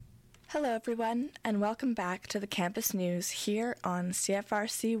Hello everyone, and welcome back to the Campus News here on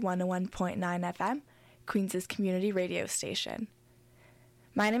CFRC 101.9 FM, Queens' community radio station.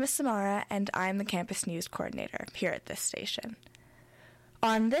 My name is Samara, and I'm the Campus News Coordinator here at this station.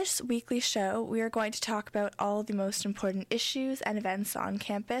 On this weekly show, we are going to talk about all the most important issues and events on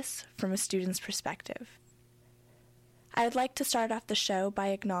campus from a student's perspective. I would like to start off the show by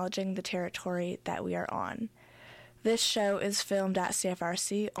acknowledging the territory that we are on. This show is filmed at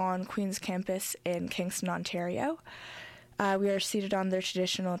CFRC on Queen's campus in Kingston, Ontario. We are seated on the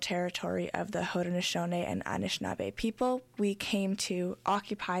traditional territory of the Haudenosaunee and Anishinaabe people. We came to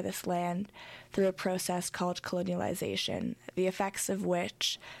occupy this land through a process called colonialization, the effects of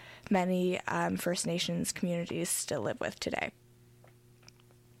which many First Nations communities still live with today.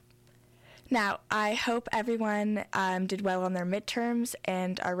 Now, I hope everyone did well on their midterms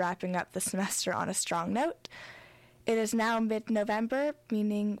and are wrapping up the semester on a strong note. It is now mid-November,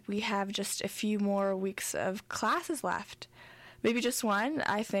 meaning we have just a few more weeks of classes left. Maybe just one.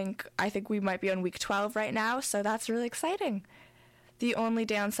 I think we might be on week 12 right now, so that's really exciting. The only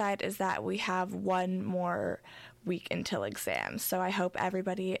downside is that we have one more week until exams, so I hope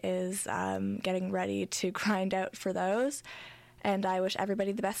everybody is getting ready to grind out for those, and I wish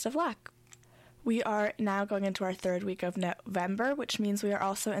everybody the best of luck. We are now going into our third week of November, which means we are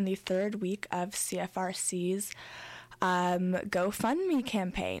also in the third week of CFRC's GoFundMe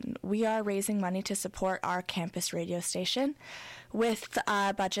campaign. We are raising money to support our campus radio station. With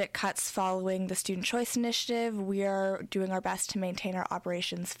budget cuts following the Student Choice Initiative, we are doing our best to maintain our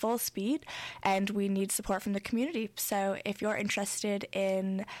operations full speed, and we need support from the community. So if you're interested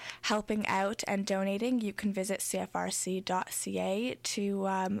in helping out and donating, you can visit cfrc.ca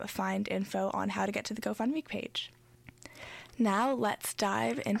to find info on how to get to the GoFundMe page. Now let's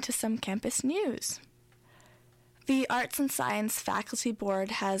dive into some campus news. The Arts and Science Faculty Board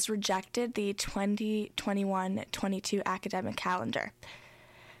has rejected the 2021-22 academic calendar.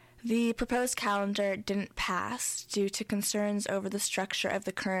 The proposed calendar didn't pass due to concerns over the structure of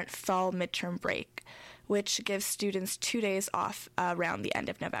the current fall midterm break, which gives students 2 days off around the end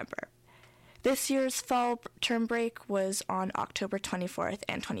of November. This year's fall term break was on October 24th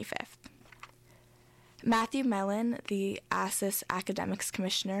and 25th. Matthew Mellon, the ASIS Academics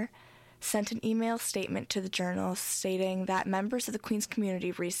Commissioner, sent an email statement to the Journal stating that members of the Queen's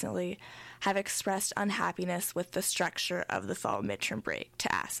community recently have expressed unhappiness with the structure of the fall midterm break to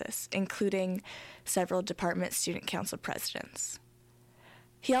ASIS, including several department student council presidents.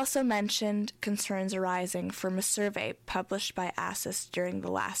 He also mentioned concerns arising from a survey published by ASIS during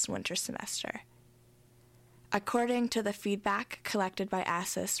the last winter semester. According to the feedback collected by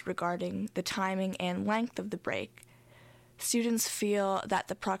ASIS regarding the timing and length of the break, students feel that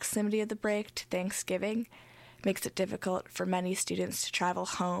the proximity of the break to Thanksgiving makes it difficult for many students to travel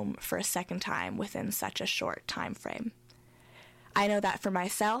home for a second time within such a short time frame. I know that for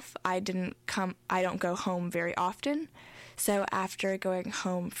myself, I don't go home very often, so after going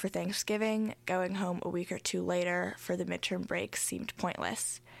home for Thanksgiving, going home a week or two later for the midterm break seemed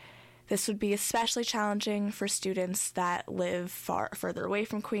pointless. This would be especially challenging for students that live further away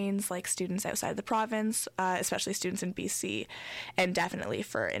from Queens, like students outside the province, especially students in BC, and definitely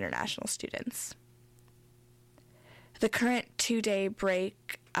for international students. The current 2-day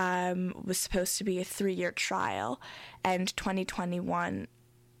break was supposed to be a 3-year trial, and 2021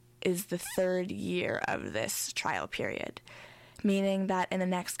 is the third year of this trial period, meaning that in the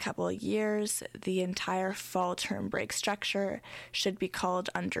next couple of years, the entire fall term break structure should be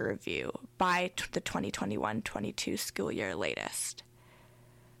called under review by the 2021-22 school year latest.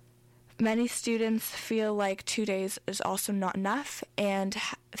 Many students feel like 2 days is also not enough and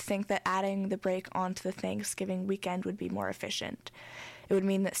think that adding the break onto the Thanksgiving weekend would be more efficient. It would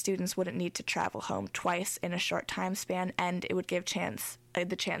mean that students wouldn't need to travel home twice in a short time span, and it would give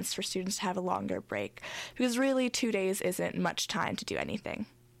the chance for students to have a longer break, because really 2 days isn't much time to do anything.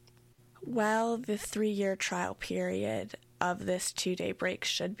 Well, the 3-year trial period of this 2-day break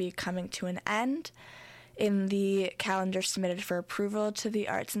should be coming to an end. In the calendar submitted for approval to the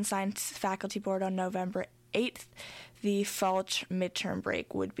Arts and Science Faculty Board on November 8th, the fall midterm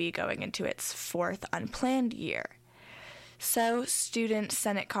break would be going into its 4th unplanned year. So, Student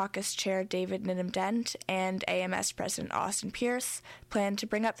Senate Caucus Chair David Needham-Dent and AMS President Austin Pierce plan to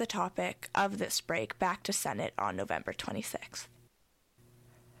bring up the topic of this break back to Senate on November 26th.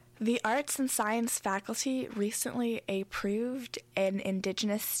 The Arts and Science faculty recently approved an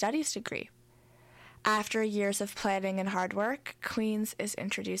Indigenous Studies degree. After years of planning and hard work, Queen's is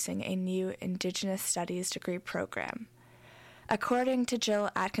introducing a new Indigenous Studies degree program. According to Jill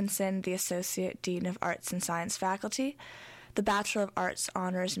Atkinson, the Associate Dean of Arts and Science Faculty, The Bachelor of Arts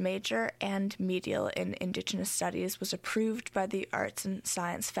honors major and medial in Indigenous Studies was approved by the Arts and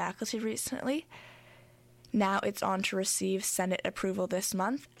Science faculty recently. Now it's on to receive Senate approval this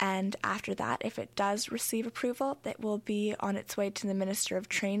month, and after that, if it does receive approval, it will be on its way to the Minister of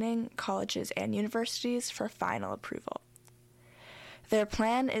Training, Colleges, and Universities for final approval. Their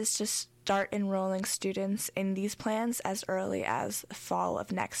plan is to start enrolling students in these plans as early as fall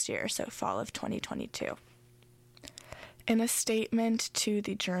of next year, so fall of 2022. In a statement to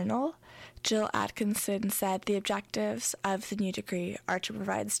the Journal, Jill Atkinson said the objectives of the new degree are to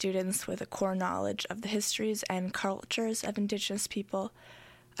provide students with a core knowledge of the histories and cultures of Indigenous people,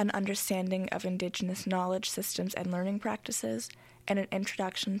 an understanding of Indigenous knowledge systems and learning practices, and an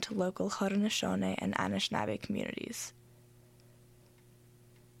introduction to local Haudenosaunee and Anishinaabe communities.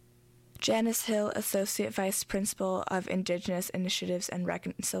 Janice Hill, Associate Vice Principal of Indigenous Initiatives and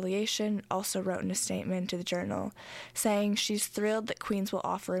Reconciliation, also wrote in a statement to the Journal, saying she's thrilled that Queen's will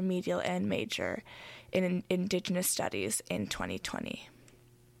offer a medial and major in Indigenous Studies in 2020.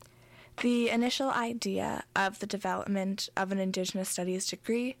 The initial idea of the development of an Indigenous Studies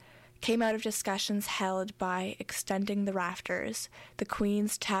degree came out of discussions held by Extending the Rafters, the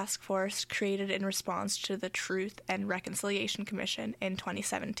Queen's task force created in response to the Truth and Reconciliation Commission in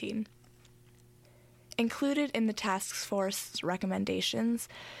 2017. Included in the task force's recommendations,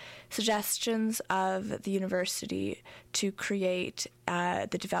 suggestions of the university to create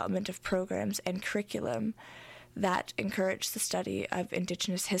the development of programs and curriculum that encourage the study of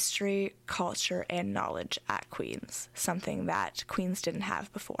Indigenous history, culture, and knowledge at Queen's, something that Queen's didn't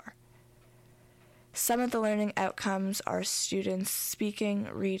have before. Some of the learning outcomes are students speaking,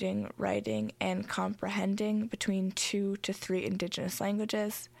 reading, writing, and comprehending between 2 to 3 Indigenous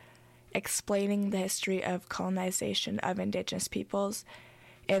languages, explaining the history of colonization of Indigenous peoples,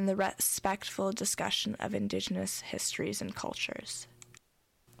 and the respectful discussion of Indigenous histories and cultures.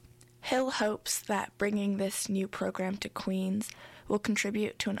 Hill hopes that bringing this new program to Queen's will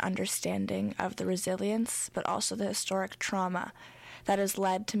contribute to an understanding of the resilience, but also the historic trauma that has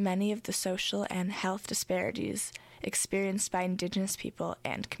led to many of the social and health disparities experienced by Indigenous people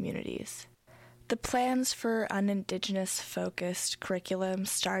and communities. The plans for an Indigenous-focused curriculum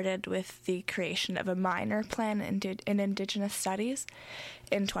started with the creation of a minor plan in Indigenous Studies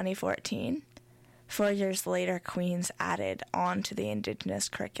in 2014. 4 years later, Queen's added on to the Indigenous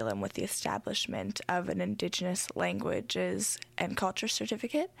curriculum with the establishment of an Indigenous Languages and Culture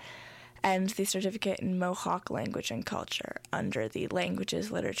Certificate and the Certificate in Mohawk Language and Culture under the Languages,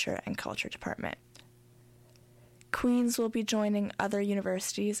 Literature, and Culture Department. Queen's will be joining other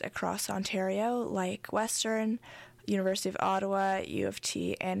universities across Ontario, like Western, University of Ottawa, U of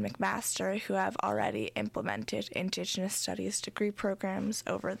T, and McMaster, who have already implemented Indigenous Studies degree programs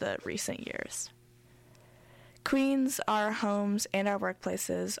over the recent years. Queen's, our homes, and our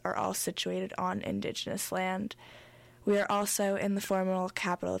workplaces are all situated on Indigenous land. We are also in the former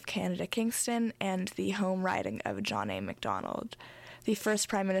capital of Canada, Kingston, and the home riding of John A. Macdonald, the first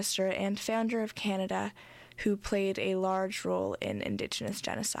Prime Minister and founder of Canada, who played a large role in Indigenous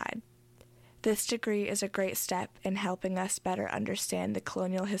genocide. This degree is a great step in helping us better understand the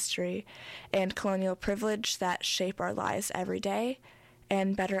colonial history and colonial privilege that shape our lives every day,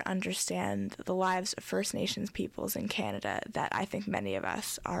 and better understand the lives of First Nations peoples in Canada that I think many of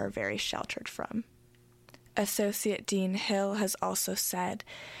us are very sheltered from. Associate Dean Hill has also said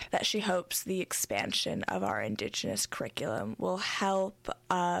that she hopes the expansion of our Indigenous curriculum will help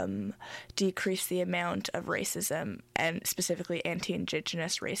decrease the amount of racism, and specifically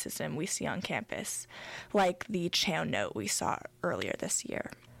anti-Indigenous racism, we see on campus, like the Chow Note we saw earlier this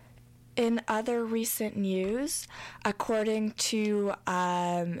year. In other recent news, according to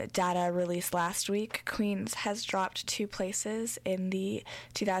data released last week, Queen's has dropped 2 places in the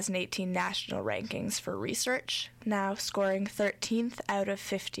 2018 national rankings for research, now scoring 13th out of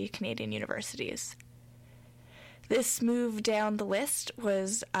 50 Canadian universities. This move down the list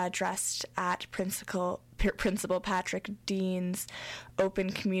was addressed at Principal Patrick Dean's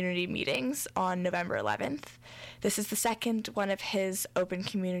open community meetings on November 11th. This is the second one of his open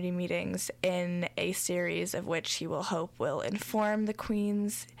community meetings in a series of which he will inform the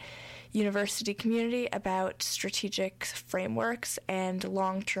Queen's University community about strategic frameworks and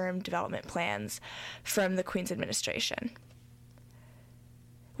long-term development plans from the Queen's administration.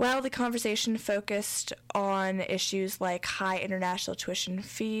 Well, the conversation focused on issues like high international tuition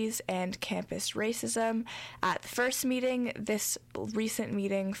fees and campus racism. At the first meeting, this recent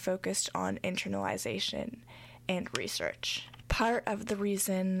meeting focused on internalization and research. Part of the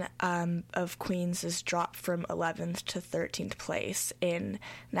reason of Queens' drop from 11th to 13th place in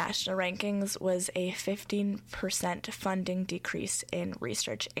national rankings was a 15% funding decrease in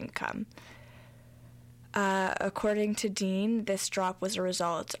research income. According to Dean, this drop was a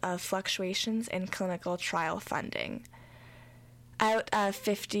result of fluctuations in clinical trial funding. Out of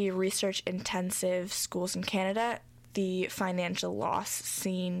 50 research-intensive schools in Canada, the financial loss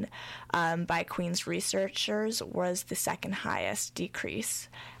seen by Queen's researchers was the second highest decrease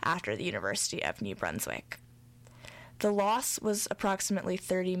after the University of New Brunswick. The loss was approximately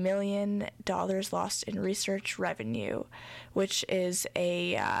 $30 million lost in research revenue, which is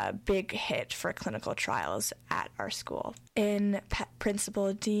a big hit for clinical trials at our school. In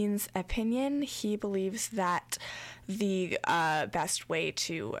Principal Dean's opinion, he believes that the best way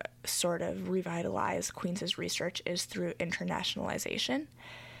to sort of revitalize Queen's research is through internationalization.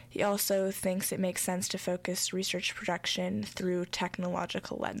 He also thinks it makes sense to focus research production through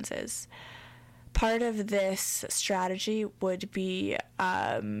technological lenses. Part of this strategy would be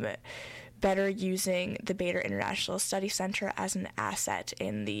better using the Bader International Study Center as an asset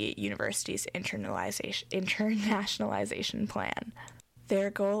in the university's internationalization plan.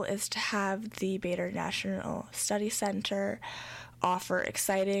 Their goal is to have the Bader International Study Center offer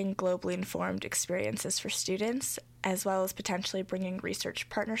exciting, globally informed experiences for students, as well as potentially bringing research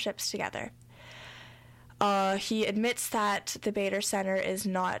partnerships together. He admits that the Bader Center is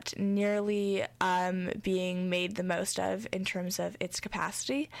not nearly being made the most of in terms of its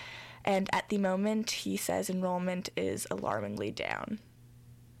capacity, and at the moment, he says enrollment is alarmingly down.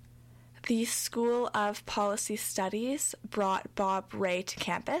 The School of Policy Studies brought Bob Rae to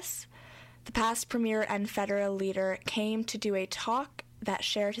campus. The past premier and federal leader came to do a talk that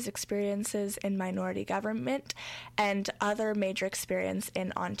shared his experiences in minority government and other major experience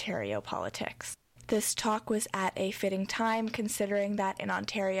in Ontario politics. This talk was at a fitting time, considering that in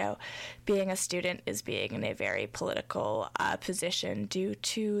Ontario, being a student is being in a very political position due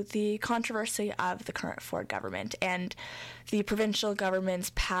to the controversy of the current Ford government and the provincial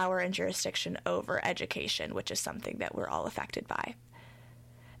government's power and jurisdiction over education, which is something that we're all affected by.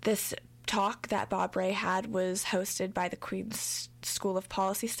 This talk that Bob Rae had was hosted by the Queen's School of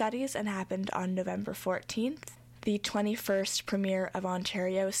Policy Studies and happened on November 14th. The 21st Premier of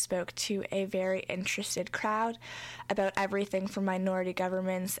Ontario spoke to a very interested crowd about everything from minority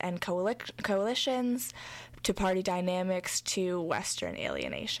governments and coalitions to party dynamics to Western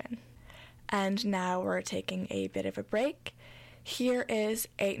alienation. And now we're taking a bit of a break. Here is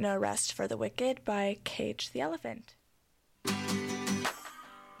Ain't No Rest for the Wicked by Cage the Elephant.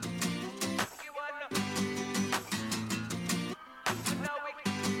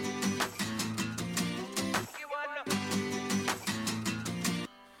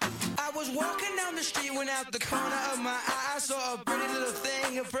 Walking down the street when out the corner of my eye I saw a pretty little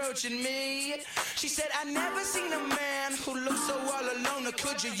thing approaching me. She said, I never seen a man who looks so all alone, or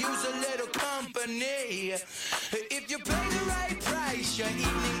could you use a little company? If you pay the right price, your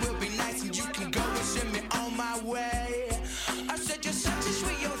evening will be nice and you can go and send me on my way. I said, you're such a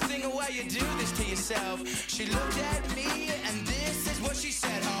sweet young thing, why you do this to yourself? She looked at me and this is what she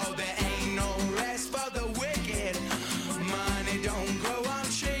said. Oh, there ain't no rest for the wicked. Money don't grow on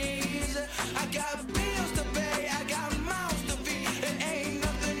trees. I got bills to pay, I got mouths to feed. It ain't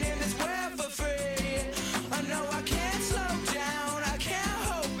nothing in this world for free. I know I can't slow down, I can't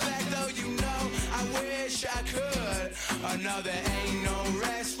hold back, though you know I wish I could. I know there ain't no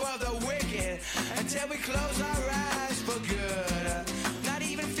rest for the wicked until we close our eyes for good. Not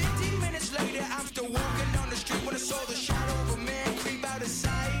even 15 minutes later, I'm still walking down the street when I saw the shadow of a man creep out of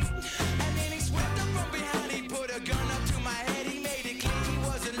sight. And then he swept up from behind, he put a gun up to my head, he made it clear he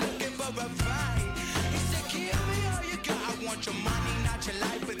wasn't looking for a fight. He said, give me all you got, I want your money, not your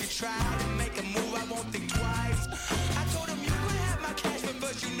life. If you try to make a move, I won't think twice. I told him you could have my cash, but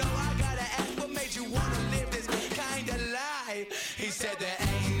first you know I gotta ask, what made you wanna live this kind of life? He said there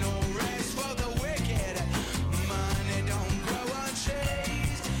ain't no rest for the wicked. Money don't grow on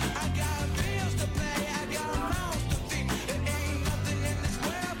trees. I got bills to pay, I got mouths to feed. There ain't nothing in this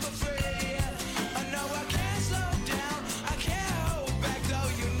world for free. I know I can't slow down, I can't hold back, though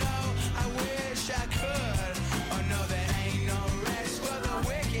you know I wish I could. Oh no, there ain't no rest for the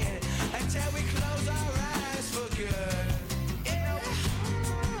wicked until we close our eyes for good.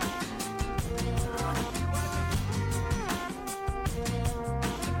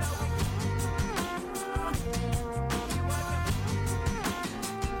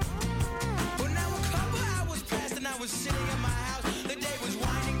 Well, now a couple hours passed and I was sitting in my house. The day was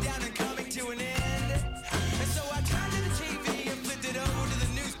winding down and coming to an end. And so I turned to the TV and flipped it over to the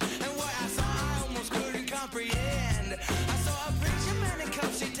news. And what I saw I almost couldn't comprehend. I saw a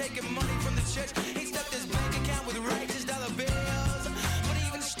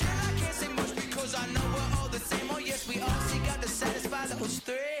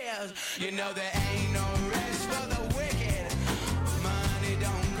fears. You know there ain't no rest for the wicked. Money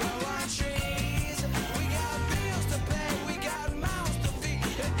don't grow on trees. We got bills to pay, we got mouths to feed.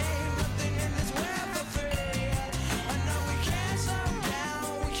 There ain't nothing in this world for free. I know we can't slow down,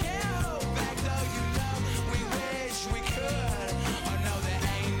 we can't hold back, though you know we wish we could. Oh no, there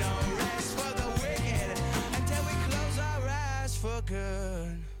ain't no rest for the wicked until we close our eyes for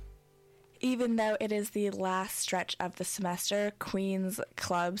good. Even though it is the last stretch of the semester, Queens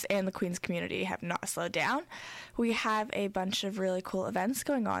clubs and the Queens community have not slowed down. We have a bunch of really cool events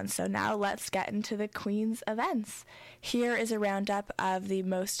going on, so now let's get into the Queens events. Here is a roundup of the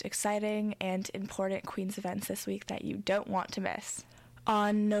most exciting and important Queens events this week that you don't want to miss.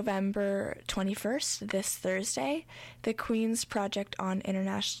 On November 21st, this Thursday, the Queens Project on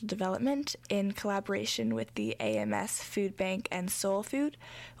International Development, in collaboration with the AMS Food Bank and Soul Food,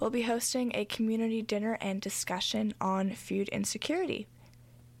 will be hosting a community dinner and discussion on food insecurity.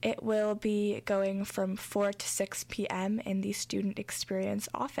 It will be going from 4 to 6 p.m. in the Student Experience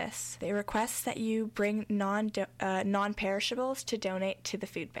office. They request that you bring non-perishables to donate to the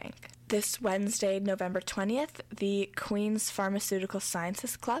food bank. This Wednesday, November 20th, the Queens Pharmaceutical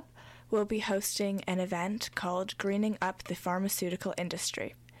Sciences Club will be hosting an event called Greening Up the Pharmaceutical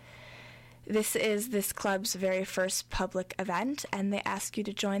Industry. This is this club's very first public event, and they ask you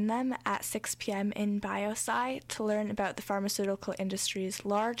to join them at 6 p.m. in BioSci to learn about the pharmaceutical industry's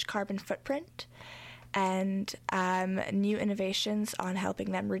large carbon footprint and new innovations on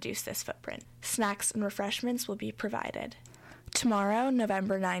helping them reduce this footprint. Snacks and refreshments will be provided. Tomorrow,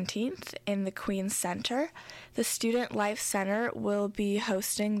 November 19th, in the Queens Center, the Student Life Center will be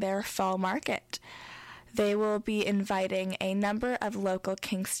hosting their fall market. They will be inviting a number of local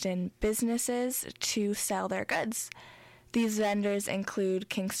Kingston businesses to sell their goods. These vendors include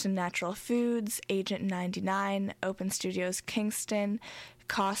Kingston Natural Foods, Agent 99, Open Studios Kingston,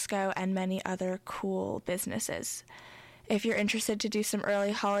 Costco, and many other cool businesses. If you're interested to do some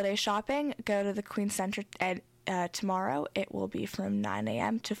early holiday shopping, go to the Queens Center tomorrow. It will be from 9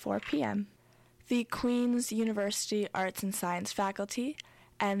 a.m. to 4 p.m. The Queen's University Arts and Science faculty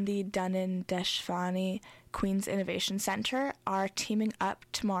and the Dunin-Deshpande Queen's Innovation Center are teaming up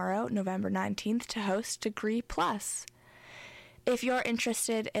tomorrow, November 19th, to host Degree Plus. If you're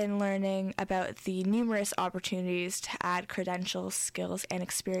interested in learning about the numerous opportunities to add credentials, skills, and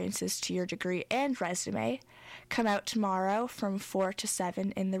experiences to your degree and resume, come out tomorrow from 4 to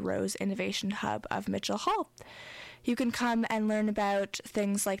 7 in the Rose Innovation Hub of Mitchell Hall. You can come and learn about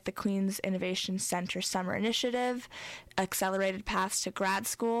things like the Queen's Innovation Center Summer Initiative, accelerated paths to grad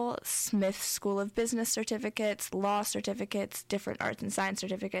school, Smith School of Business certificates, law certificates, different arts and science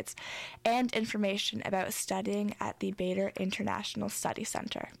certificates, and information about studying at the Bader International Study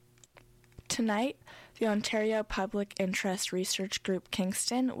Center. Tonight, the Ontario Public Interest Research Group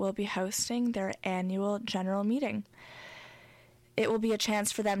Kingston will be hosting their annual general meeting. It will be a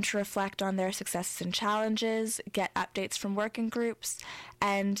chance for them to reflect on their successes and challenges, get updates from working groups,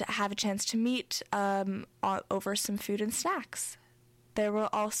 and have a chance to meet over some food and snacks. There will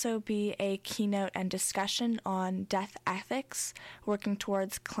also be a keynote and discussion on death ethics, working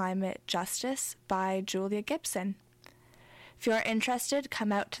towards climate justice by Julia Gibson. If you're interested,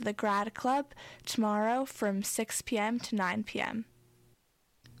 come out to the Grad Club tomorrow from 6 p.m. to 9 p.m.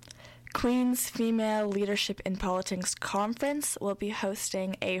 Queen's Female Leadership in Politics Conference will be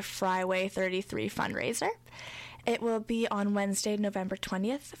hosting a Fryway 33 fundraiser. It will be on Wednesday, November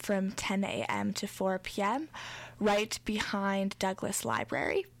 20th from 10 a.m. to 4 p.m. right behind Douglas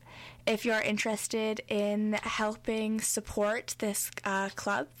Library. If you're interested in helping support this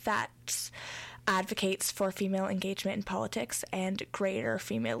club that advocates for female engagement in politics and greater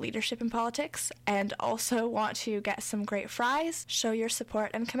female leadership in politics, and also want to get some great fries, show your support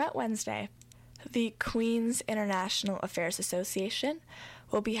and come out Wednesday. The Queen's International Affairs Association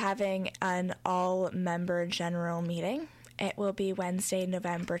will be having an all-member general meeting. It will be Wednesday,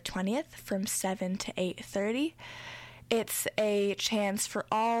 November 20th from 7 to 8:30. It's a chance for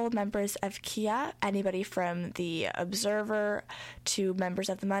all members of KIA, anybody from the Observer to members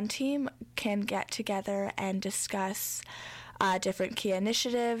of the MUN team, can get together and discuss different KIA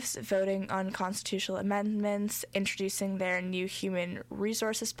initiatives, voting on constitutional amendments, introducing their new human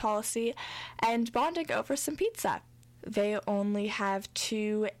resources policy, and bonding over some pizza. They only have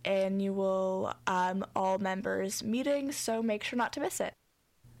 2 annual all-members meetings, so make sure not to miss it.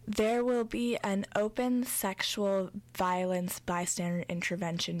 There will be an open sexual violence bystander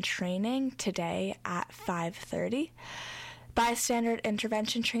intervention training today at 5:30. Bystander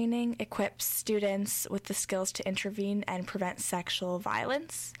intervention training equips students with the skills to intervene and prevent sexual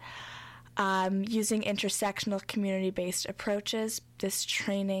violence. Using intersectional community-based approaches, this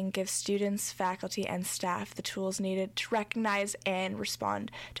training gives students, faculty, and staff the tools needed to recognize and respond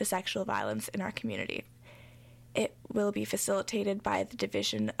to sexual violence in our community. It will be facilitated by the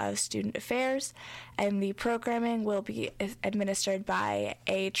Division of Student Affairs, and the programming will be administered by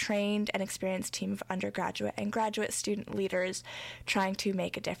a trained and experienced team of undergraduate and graduate student leaders trying to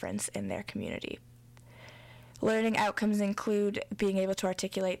make a difference in their community. Learning outcomes include being able to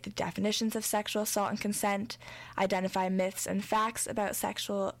articulate the definitions of sexual assault and consent, identify myths and facts about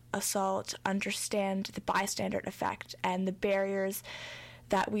sexual assault, understand the bystander effect and the barriers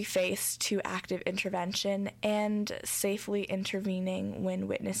that we face to active intervention, and safely intervening when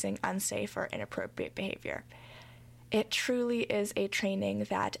witnessing unsafe or inappropriate behavior. It truly is a training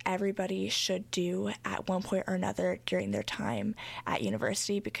that everybody should do at one point or another during their time at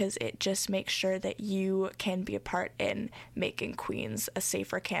university, because it just makes sure that you can be a part in making Queens a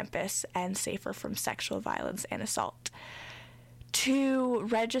safer campus and safer from sexual violence and assault. To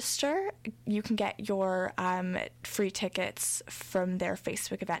register, you can get your free tickets from their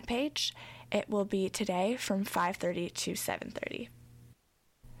Facebook event page. It will be today from 5:30 to 7:30.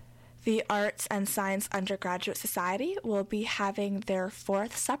 The Arts and Science Undergraduate Society will be having their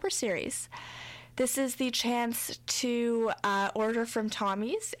 4th supper series. This is the chance to order from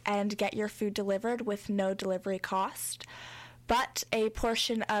Tommy's and get your food delivered with no delivery cost, but a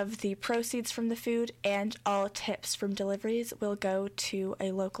portion of the proceeds from the food and all tips from deliveries will go to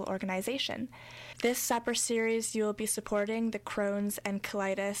a local organization. This supper series, you will be supporting the Crohn's and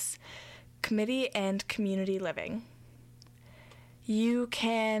Colitis Committee and Community Living. You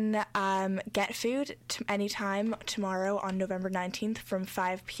can get food anytime tomorrow on November 19th from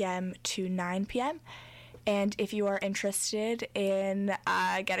 5 p.m. to 9 p.m. And if you are interested in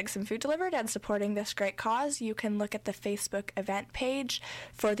getting some food delivered and supporting this great cause, you can look at the Facebook event page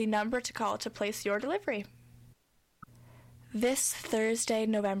for the number to call to place your delivery. This Thursday,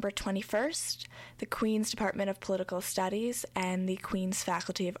 November 21st, the Queen's Department of Political Studies and the Queen's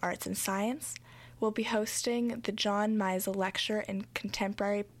Faculty of Arts and Science will be hosting the John Meisel Lecture in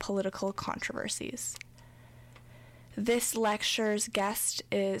Contemporary Political Controversies. This lecture's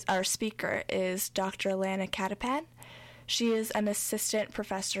speaker is Dr. Alana Katapan. She is an assistant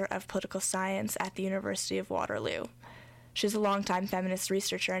professor of political science at the University of Waterloo. She's a longtime feminist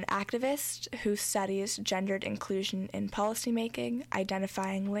researcher and activist who studies gendered inclusion in policymaking,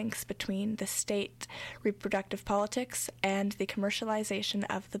 identifying links between the state reproductive politics and the commercialization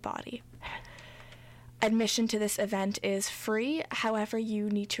of the body. Admission to this event is free, however, you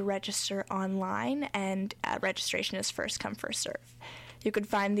need to register online, and registration is first come, first serve. You can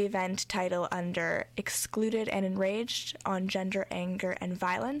find the event title under Excluded and Enraged on Gender, Anger, and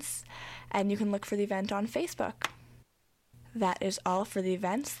Violence, and you can look for the event on Facebook. That is all for the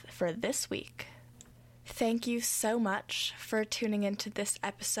events for this week. Thank you so much for tuning into this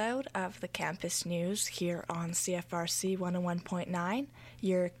episode of the Campus News here on CFRC 101.9,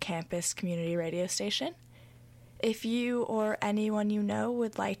 your campus community radio station. If you or anyone you know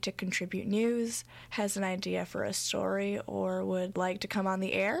would like to contribute news, has an idea for a story, or would like to come on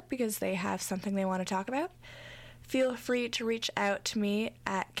the air because they have something they want to talk about, feel free to reach out to me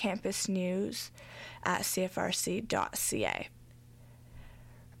at campusnews@cfrc.ca.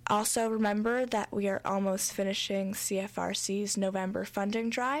 Also, remember that we are almost finishing CFRC's November funding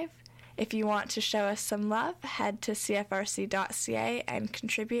drive. If you want to show us some love, head to cfrc.ca and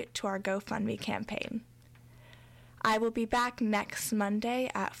contribute to our GoFundMe campaign. I will be back next Monday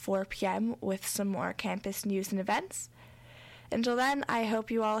at 4 p.m. with some more campus news and events. Until then, I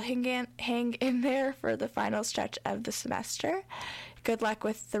hope you all hang in there for the final stretch of the semester. Good luck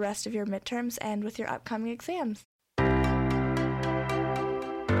with the rest of your midterms and with your upcoming exams.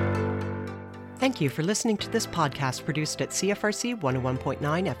 Thank you for listening to this podcast produced at CFRC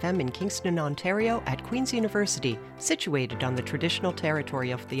 101.9 FM in Kingston, Ontario at Queen's University, situated on the traditional territory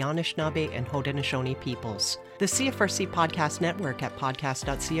of the Anishinaabe and Haudenosaunee peoples. The CFRC Podcast Network at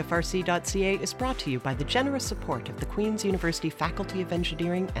podcast.cfrc.ca is brought to you by the generous support of the Queen's University Faculty of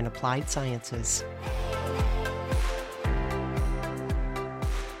Engineering and Applied Sciences.